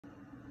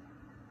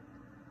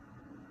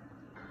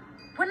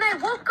When I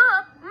woke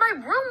up, my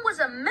room was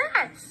a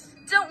mess.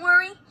 Don't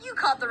worry, you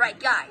called the right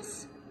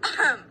guys.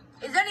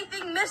 Is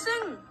anything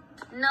missing?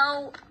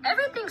 No,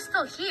 everything's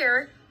still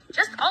here,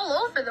 just all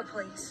over the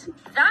place.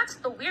 That's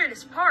the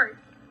weirdest part.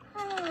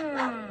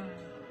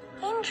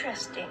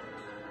 Interesting.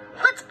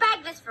 Let's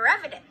bag this for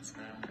evidence.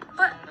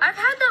 But I've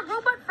had that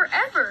robot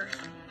forever.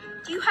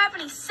 Do you have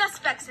any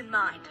suspects in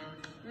mind?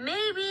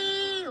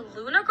 Maybe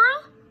Luna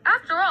Girl?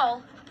 After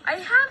all, I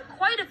have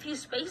quite a few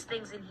space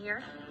things in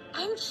here.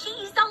 And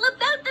she's all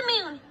about the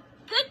moon.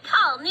 Good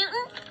call,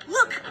 Newton.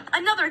 Look,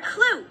 another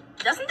clue.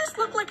 Doesn't this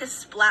look like a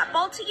splat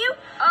ball to you?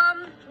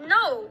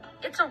 No.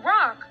 It's a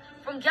rock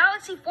from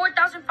Galaxy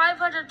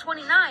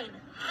 4529.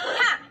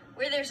 Ha!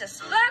 Where there's a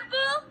splat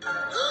ball,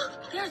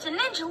 there's a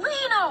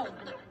Ninjalino.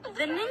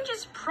 The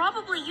ninjas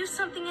probably use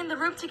something in the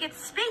room to get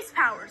space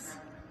powers.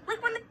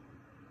 Like when the...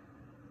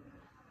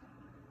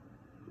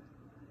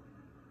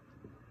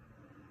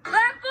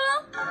 Splat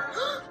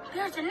ball?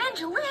 There's a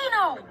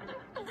Ninjalino.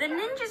 The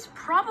ninjas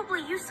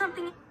probably use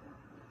something...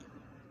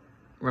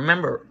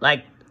 Remember,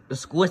 like, the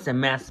school is a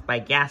mess by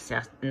gas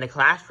test in the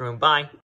classroom. Bye.